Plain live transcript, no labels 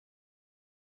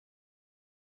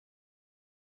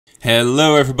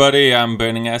Hello everybody, I'm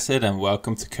Burningacidx and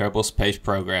welcome to Kerbal Space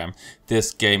Program.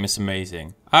 This game is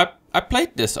amazing. I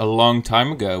played this a long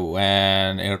time ago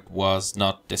when it was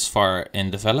not this far in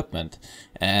development.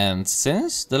 And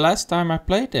since the last time I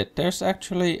played it, there's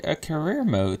actually a career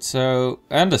mode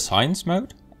and a science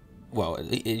mode. Well,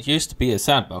 it used to be a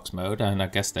sandbox mode, and I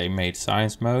guess they made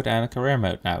science mode and a career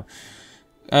mode now.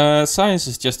 Science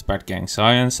is just about getting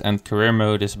science, and career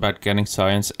mode is about getting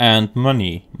science and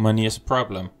money. Money is a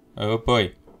problem. Oh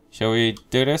boy. Shall we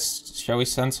do this? Shall we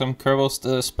send some Kerbals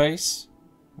to space?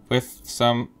 With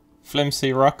some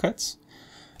flimsy rockets?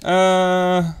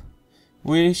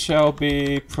 We shall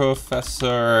be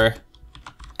Professor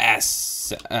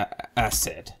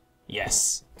Acid.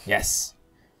 Yes. Yes.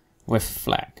 With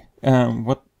flag.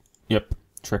 What? Yep.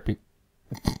 Trippy.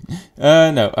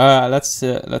 No. Let's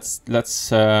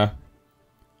kinda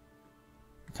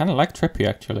like Trippy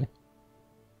actually.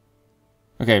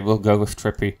 Okay, we'll go with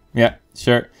Trippy. Yeah,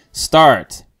 sure.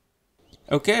 Start!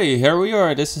 Okay, here we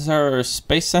are. This is our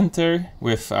space center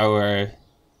with our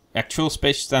actual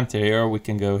space center here. We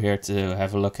can go here to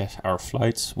have a look at our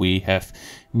flights. We have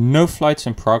no flights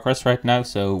in progress right now,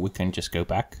 so we can just go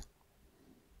back.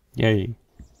 Yay.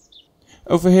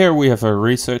 Over here we have a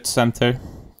research center.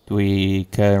 We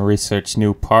can research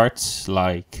new parts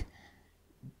like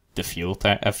the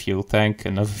a fuel tank,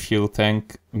 another fuel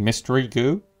tank, mystery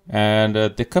goo, and a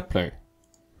decoupler.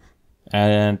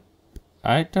 And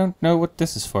I don't know what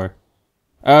this is for.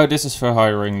 Oh, this is for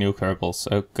hiring new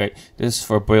Kerbals. Okay, this is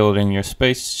for building your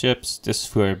spaceships. This is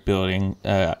for building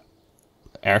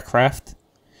aircraft.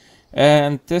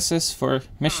 And this is for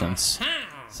missions.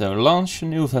 So launch a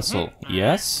new vessel.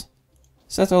 Yes.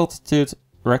 Set altitude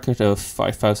record of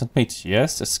 5,000 meters.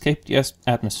 Yes. Escape the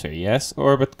atmosphere. Yes.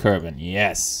 Orbit Kerbal.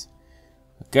 Yes.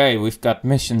 Okay, we've got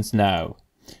missions now.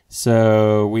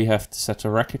 So we have to set a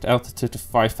record altitude of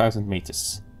 5,000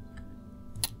 meters.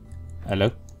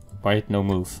 Hello? Why no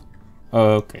move?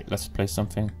 Okay, let's play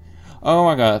something. Oh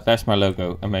my god, there's my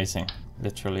logo. Amazing.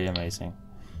 Literally amazing.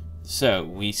 So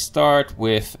we start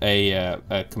with a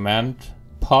command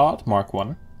pod, Mark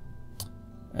 1.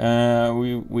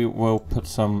 We will put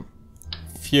some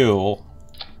fuel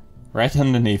right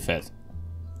underneath it.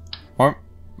 Or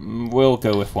we'll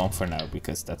go with one for now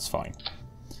because that's fine.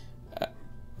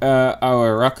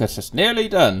 Our rocket is nearly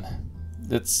done.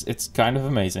 It's kind of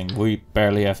amazing. We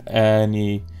barely have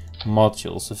any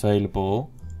modules available.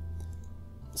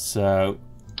 So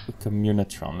a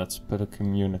communitron. Let's put a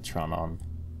communitron on.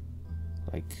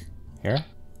 Like here.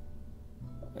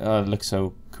 It looks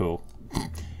so cool.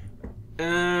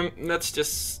 Let's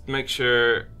just make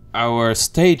sure our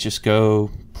stages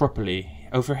go properly.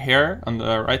 Over here on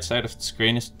the right side of the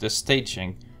screen is the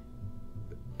staging.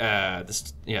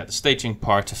 The staging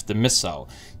part of the missile.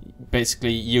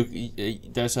 Basically,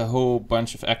 there's a whole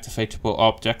bunch of activatable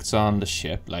objects on the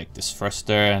ship, like this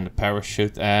thruster and the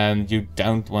parachute, and you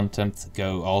don't want them to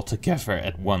go all together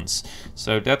at once.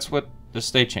 So that's what the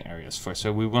staging area is for.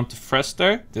 So we want the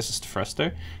thruster, this is the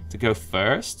thruster, to go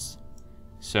first.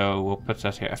 So we'll put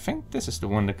that here. I think this is the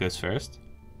one that goes first.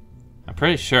 I'm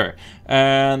pretty sure.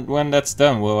 And when that's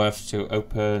done, we'll have to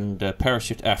open the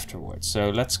parachute afterwards. So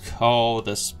let's call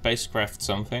the spacecraft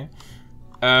something.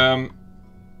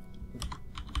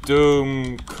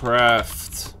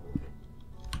 Doomcraft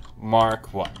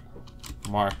Mark 1.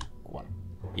 Mark 1.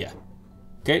 Yeah.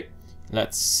 Okay,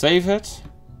 let's save it.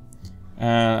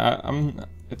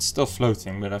 It's still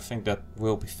floating, but I think that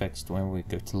will be fixed when we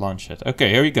go to launch it. Okay,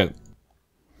 here we go.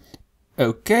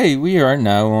 Okay, we are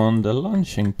now on the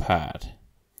launching pad.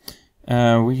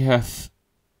 We have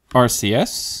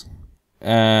RCS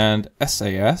and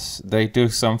SAS. They do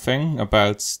something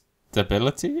about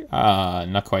stability.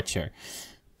 Not quite sure.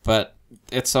 But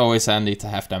it's always handy to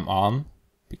have them on,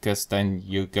 because then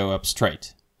you go up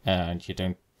straight and you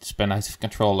don't spin out of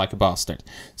control like a bastard.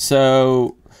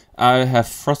 So I have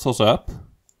throttles up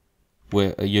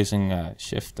using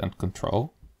shift and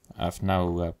control. I've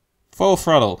now full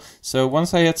throttle. So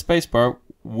once I hit spacebar,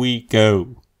 we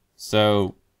go.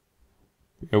 So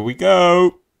here we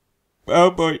go. Oh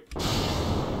boy.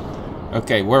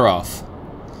 Okay, we're off.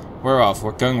 We're off.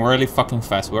 We're going really fucking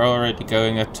fast. We're already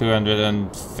going at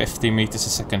 250 meters a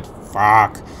second.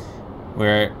 Fuck.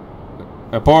 We're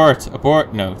abort.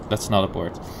 Abort. No, that's not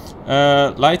abort.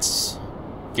 Lights.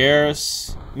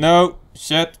 Gears. No.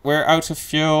 Shit. We're out of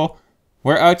fuel.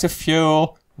 We're out of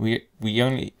fuel. We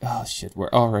only... Oh shit, we're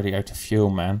already out of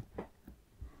fuel, man.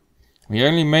 We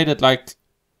only made it like...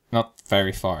 not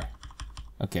very far.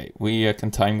 Okay, we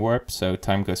can time warp, so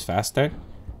time goes faster.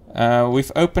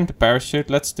 We've opened the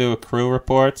parachute. Let's do a crew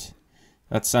report.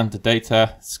 Let's send the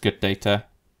data. It's good data.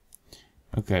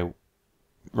 Okay.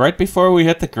 Right before we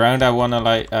hit the ground, I wanna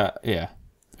like, yeah.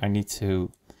 I need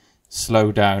to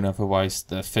slow down, otherwise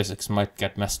the physics might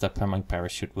get messed up and my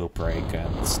parachute will break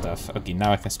and stuff. Okay,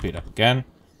 now I can speed up again.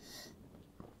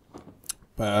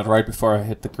 But right before I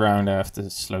hit the ground, I have to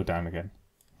slow down again.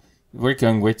 We're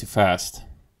going way too fast.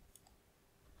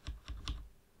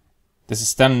 This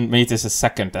is 10 meters a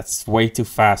second. That's way too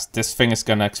fast. This thing is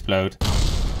gonna explode.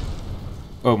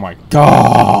 Oh my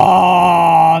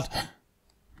god!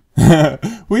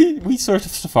 we sort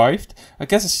of survived. I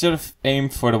guess I should have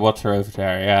aimed for the water over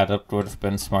there. Yeah, that would have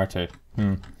been smarter.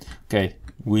 Okay,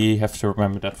 we have to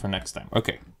remember that for next time.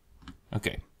 Okay.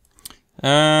 Okay.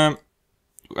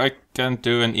 I can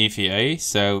do an EVA,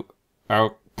 so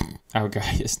our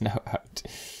guy is now out.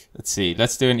 Let's see.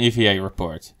 Let's do an EVA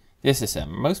report. This is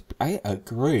I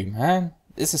agree, man.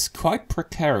 This is quite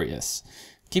precarious.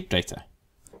 Keep data.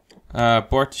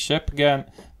 Board the ship again.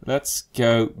 Let's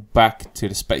go back to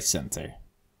the Space Center.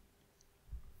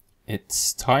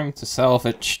 It's time to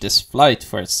salvage this flight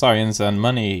for science and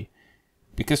money.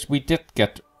 Because we did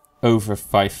get over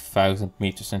 5,000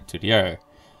 meters into the air.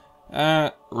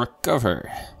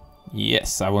 Recover.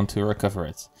 Yes, I want to recover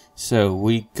it. So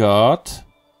we got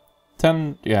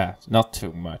 10, yeah, not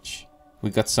too much. We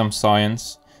got some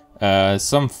science,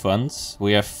 some funds.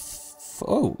 We have,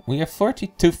 we have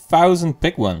 42,000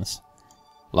 big ones.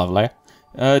 Lovely.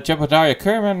 Jebediah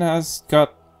Kerman has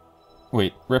got,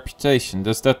 wait, reputation.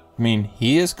 Does that mean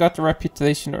he has got the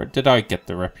reputation, or did I get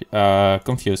the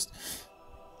confused?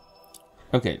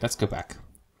 Okay, let's go back.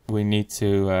 We need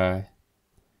to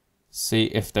see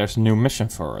if there's a new mission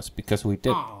for us, because we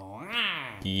did.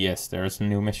 Yes, there is a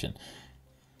new mission.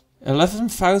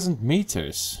 11,000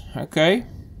 meters. Okay.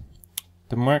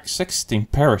 The Mark 16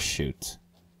 parachute.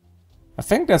 I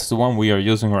think that's the one we are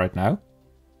using right now.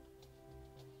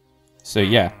 So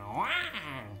yeah.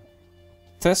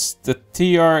 Test the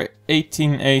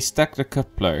TR-18A stack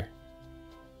decoupler.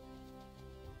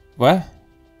 What?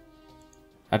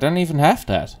 I don't even have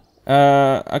that.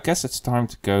 I guess it's time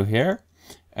to go here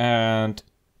and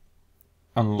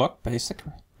unlock basic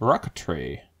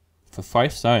rocketry for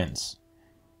 5 science.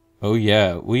 Oh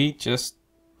yeah, we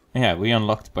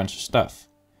unlocked a bunch of stuff.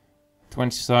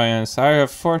 20 science, I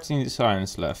have 14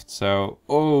 science left, so,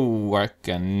 oh, I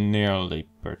can nearly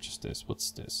purchase this. What's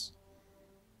this?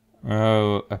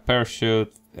 Oh, a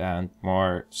parachute and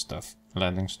more stuff.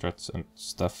 Landing struts and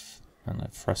stuff, and a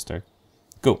thruster.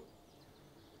 Cool.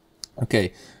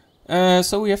 Okay,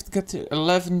 so we have to get to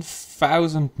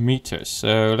 11,000 meters,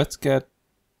 so let's get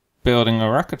building a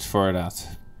rocket for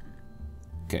that.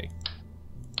 Okay.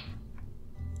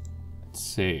 Let's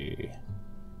see.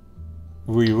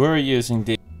 We were using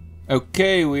the...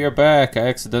 Okay, we are back. I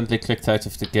accidentally clicked out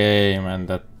of the game and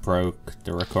that broke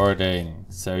the recording.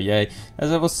 So yay.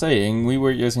 As I was saying, we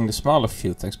were using the smaller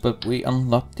fuel tanks, but we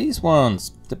unlocked these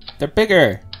ones. They're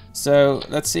bigger. So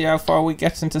let's see how far we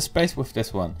get into space with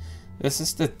this one. This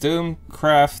is the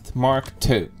Doomcraft Mark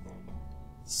II.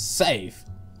 Save.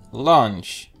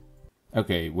 Launch.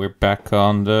 Okay, we're back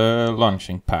on the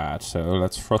launching pad, so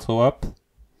let's throttle up.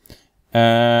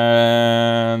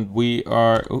 And we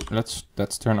are... Oh, let's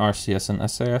turn RCS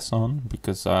and SAS on,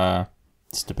 because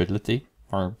stability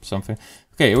or something.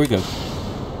 Okay, here we go.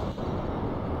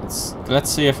 Let's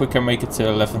see if we can make it to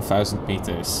 11,000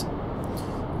 meters.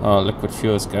 Oh, liquid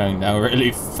fuel is going down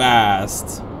really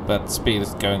fast, but speed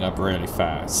is going up really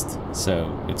fast.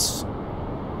 So it's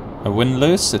a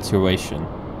win-lose situation.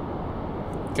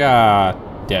 God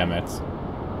damn it.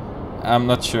 I'm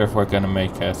not sure if we're gonna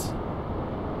make it.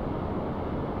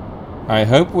 I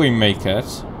hope we make it.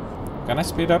 Can I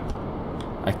speed up?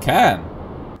 I can.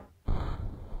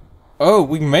 Oh,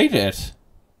 we made it.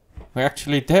 We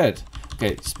actually did.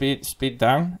 Okay, speed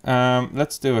down.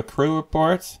 Let's do a crew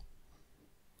report.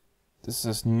 This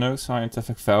has no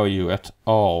scientific value at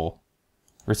all.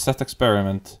 Reset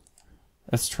experiment.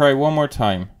 Let's try one more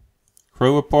time.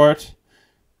 Crew report.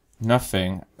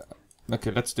 Nothing.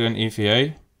 Okay, let's do an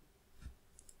EVA.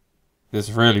 This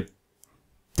is really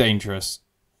dangerous.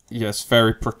 Yes,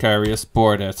 very precarious.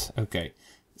 Boarded. Okay,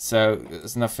 so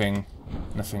there's nothing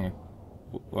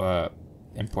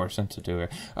important to do here.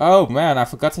 Oh man, I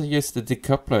forgot to use the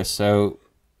decoupler. So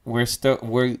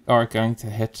we are going to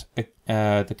hit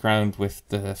the ground with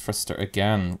the thruster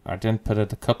again. I didn't put a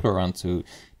decoupler on to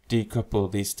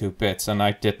decouple these two bits, and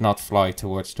I did not fly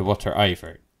towards the water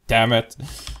either. Damn it.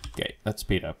 Okay, let's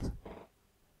speed up.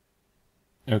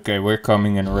 Okay, we're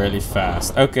coming in really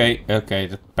fast. Okay,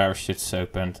 the parachute's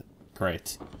opened.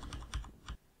 Great.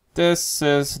 This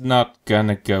is not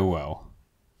gonna go well.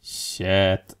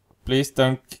 Shit. Please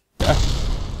don't...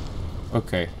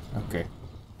 Okay.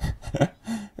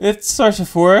 It sort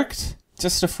of worked.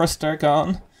 Just the thruster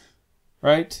gone.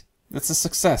 Right? That's a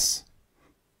success.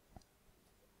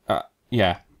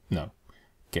 Yeah. No.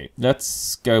 Okay,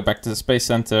 let's go back to the Space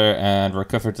Center and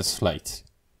recover this flight.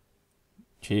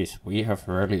 Jeez, we have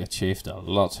really achieved a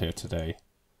lot here today.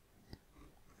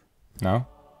 No?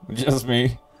 Just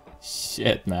me?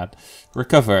 Shit, man.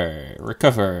 Recover.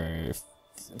 Recover.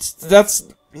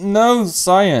 That's no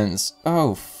science.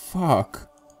 Oh, fuck.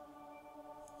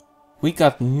 We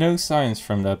got no science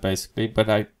from that, basically, but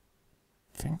I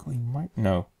think we might...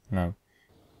 No.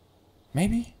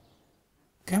 Maybe?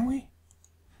 Can we?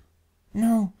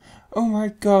 No. Oh my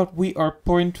god, we are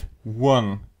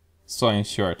 0.1 science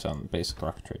short on basic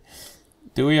rocketry.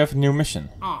 Do we have a new mission?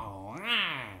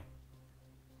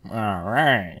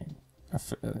 Alright.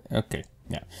 Okay,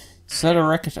 yeah. Set a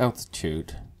record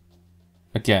altitude.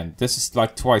 Again, this is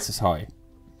like twice as high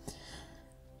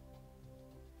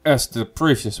as the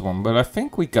previous one, but I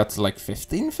think we got like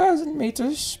 15,000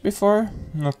 meters before.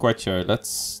 Not quite sure.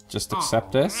 Let's just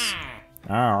accept this.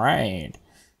 Alright.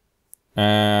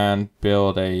 And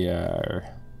build a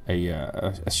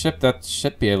ship that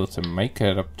should be able to make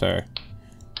it up there.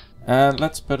 And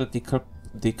let's put a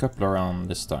decoupler on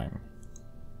this time.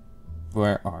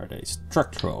 Where are they?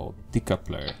 Structural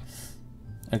decoupler.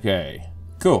 Okay,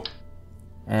 cool.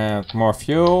 And more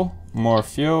fuel, more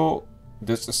fuel.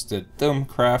 This is the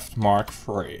Domecraft Mark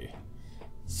III.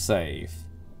 Save.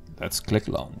 Let's click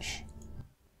launch.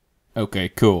 Okay,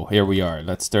 cool. Here we are.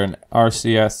 Let's turn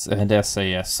RCS and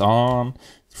SAS on.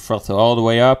 Throttle all the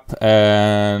way up.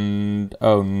 And...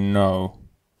 oh no.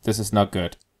 This is not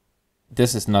good.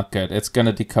 This is not good. It's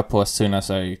gonna decouple as soon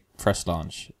as I press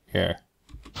launch. Here.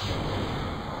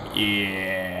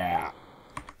 Yeah.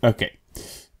 Okay.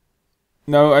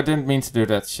 No, I didn't mean to do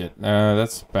that shit.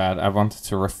 That's bad. I wanted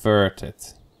to revert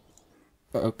it.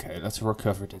 Okay, let's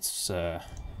recover this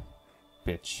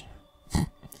bitch.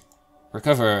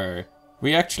 Recover.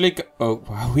 We actually got... oh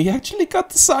wow, we actually got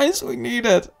the science we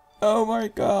needed. Oh my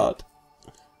god.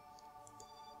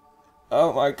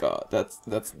 Oh my god.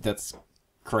 That's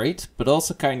great, but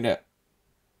also kinda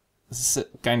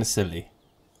silly.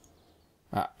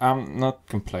 I'm not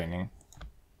complaining.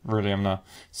 Really, I'm not.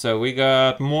 So we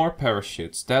got more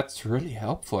parachutes. That's really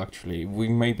helpful, actually. We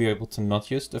may be able to not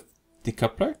use the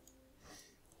decoupler.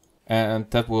 And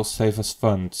that will save us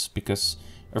funds, because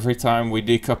every time we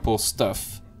decouple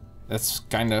stuff, that's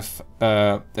kind of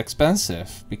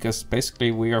expensive. Because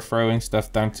basically we are throwing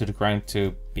stuff down to the ground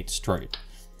to be destroyed.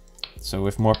 So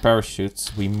with more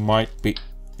parachutes, we might be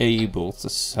able to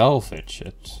salvage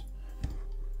it.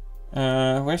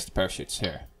 Where's the parachutes?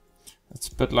 Here. Let's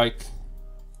put like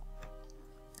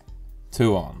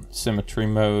 2 on. Symmetry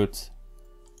mode.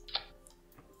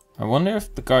 I wonder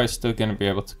if the guy is still gonna be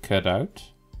able to cut out.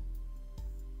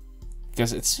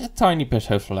 Because it's a tiny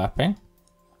bit overlapping.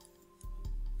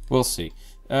 We'll see.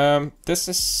 This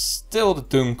is still the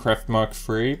Domecraft Mark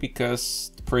III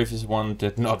because the previous one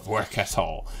did not work at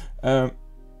all.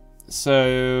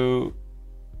 So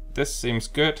this seems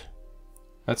good.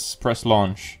 Let's press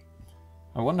launch.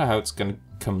 I wonder how it's gonna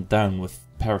come down with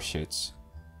parachutes.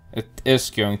 It is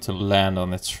going to land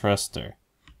on its thruster.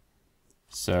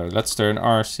 So let's turn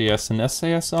RCS and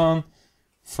SAS on.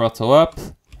 Throttle up.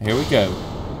 Here we go.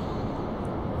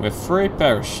 With 3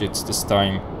 parachutes this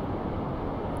time.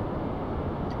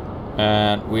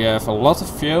 And we have a lot of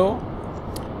fuel.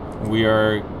 We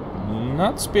are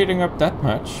not speeding up that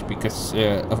much because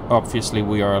obviously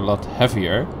we are a lot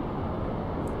heavier.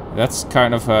 That's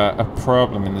kind of a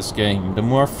problem in this game. The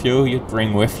more fuel you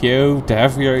bring with you, the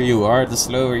heavier you are, the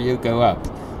slower you go up.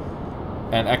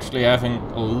 And actually having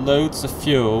loads of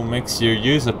fuel makes you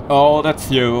use up all that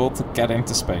fuel to get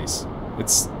into space.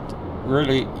 It's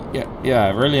really,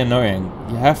 yeah, really annoying.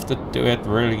 You have to do it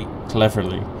really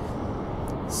cleverly.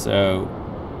 So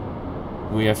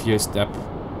we have used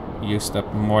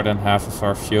up more than half of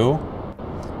our fuel.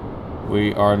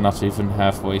 We are not even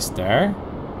halfway there.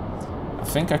 I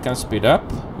think I can speed up.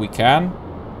 We can.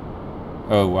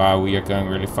 Oh wow, we are going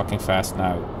really fucking fast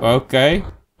now. Okay.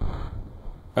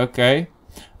 Okay.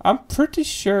 I'm pretty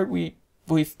sure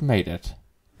we've made it.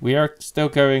 We are still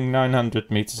going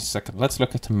 900 meters a second. Let's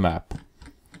look at the map.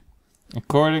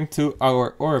 According to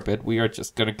our orbit, we are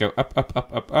just gonna go up, up,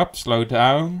 up, up, up, slow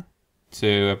down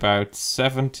to about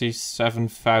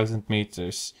 77,000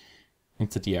 meters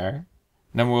into the air.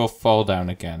 Then we'll fall down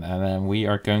again, and then we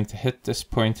are going to hit this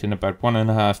point in about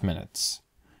 1.5 minutes.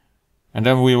 And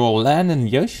then we will land in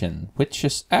the ocean, which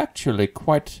is actually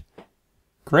quite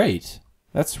great.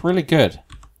 That's really good.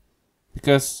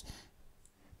 Because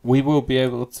we will be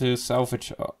able to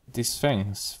salvage these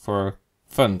things for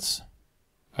funds.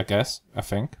 I guess. I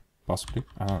think. Possibly.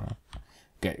 I don't know.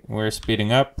 Okay, we're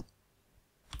speeding up.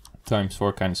 Times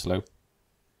 4 kind of slow.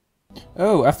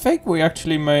 Oh, I think we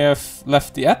actually may have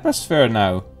left the atmosphere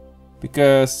now.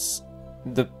 Because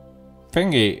the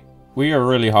thingy, we are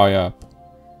really high up.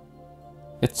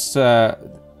 It's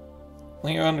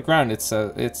when you're on the ground, it's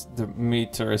the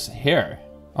meter is here,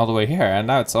 all the way here, and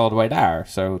now it's all the way there.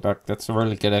 So that's a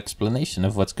really good explanation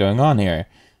of what's going on here,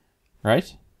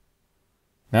 right?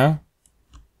 No?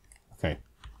 Okay.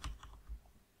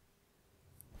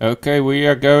 Okay, we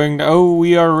are going. Oh,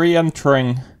 we are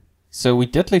re-entering. So we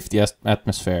did leave the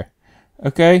atmosphere.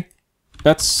 Okay,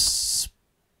 that's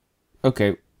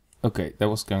okay. Okay, that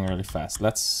was going really fast.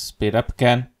 Let's speed up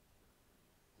again.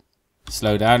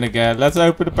 Slow down again. Let's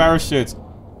open the parachute.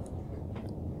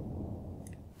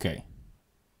 Okay.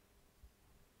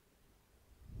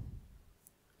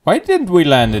 Why didn't we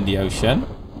land in the ocean?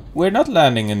 We're not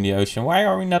landing in the ocean. Why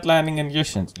are we not landing in the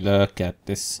ocean? Look at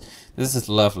this. This is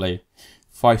lovely.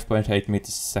 5.8 meters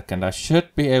a second. I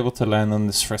should be able to land on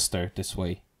this thruster this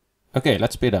way. Okay,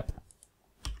 let's speed up.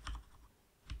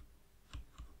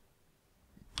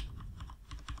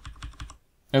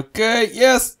 Okay,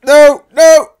 yes, no,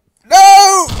 no,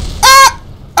 no! Ah!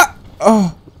 Ah!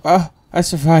 Oh, I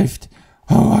survived.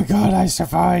 Oh my god, I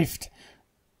survived.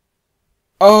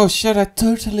 Oh shit, I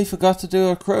totally forgot to do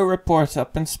a crew report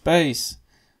up in space.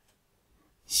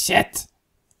 Shit.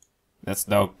 That's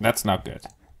not good.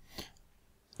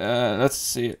 Let's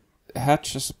see.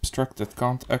 Hatch is obstructed,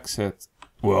 can't exit.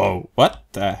 Whoa, what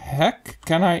the heck?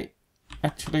 Can I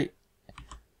actually...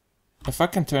 If I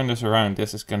can turn this around,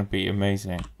 this is gonna be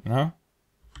amazing. No?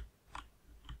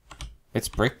 It's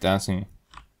breakdancing.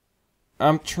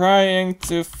 I'm trying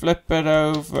to flip it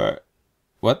over.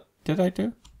 What did I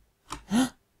do?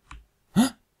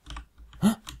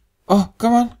 Oh,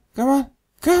 come on, come on,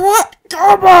 come on,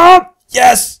 come on!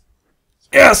 Yes!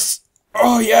 Yes!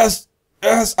 Oh, yes!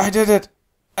 Yes, I did it!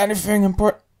 Anything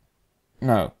important?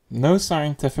 No, no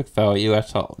scientific value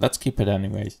at all. Let's keep it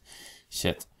anyways.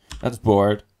 Shit, that's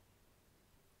bored.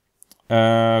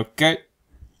 Okay.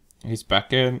 He's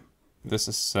back in. This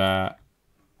is,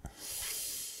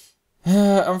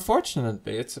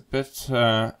 unfortunately, it's a bit,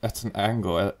 at an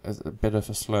angle, at a bit of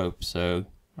a slope, so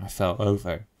I fell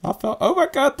over. Oh my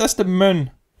god, that's the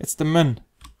moon! It's the moon.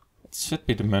 It should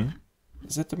be the moon.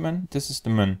 Is it the moon? This is the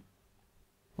moon.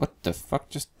 What the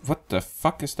fuck what the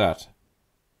fuck is that?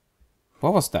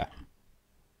 What was that?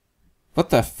 What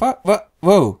the fuck? What?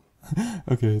 Whoa!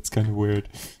 Okay, it's kind of weird.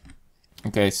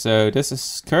 Okay, so this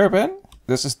is Kerbal.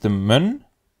 This is the moon.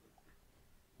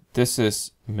 This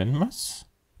is Minmus.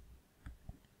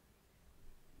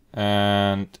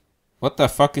 And what the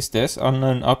fuck is this?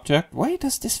 Unknown object? Why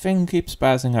does this thing keep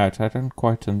spazzing out? I don't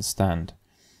quite understand.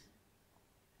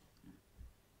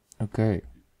 Okay.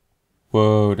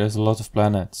 Whoa, there's a lot of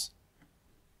planets.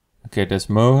 Okay, there's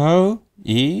Moho,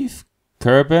 Eve,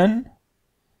 Kerbal,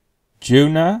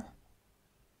 Juna,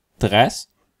 Dress,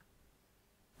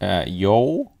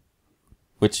 Yol,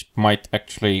 which might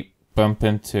actually bump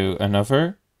into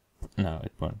another. No,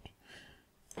 it won't.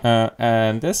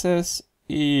 And this is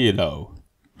Elo.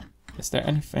 Is there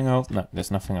anything else? No,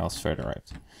 there's nothing else further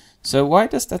right. So why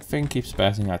does that thing keep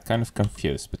spazzing out? Kind of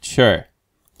confused, but sure.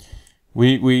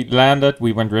 We landed,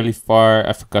 we went really far.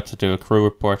 I forgot to do a crew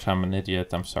report. I'm an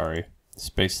idiot, I'm sorry.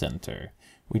 Space Center.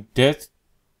 We did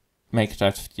make it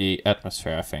out of the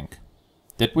atmosphere, I think.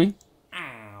 Did we?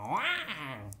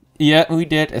 Yeah, we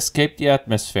did escape the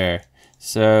atmosphere.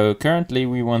 So currently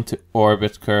we want to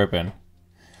orbit Kerbal.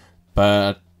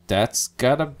 But that's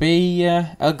gotta be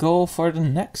a goal for the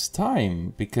next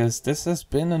time. Because this has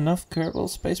been enough Kerbal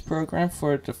Space Program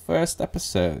for the first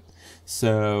episode.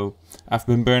 So I've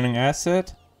been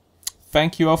Burningacidx.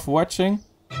 Thank you all for watching.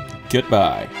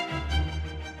 Goodbye.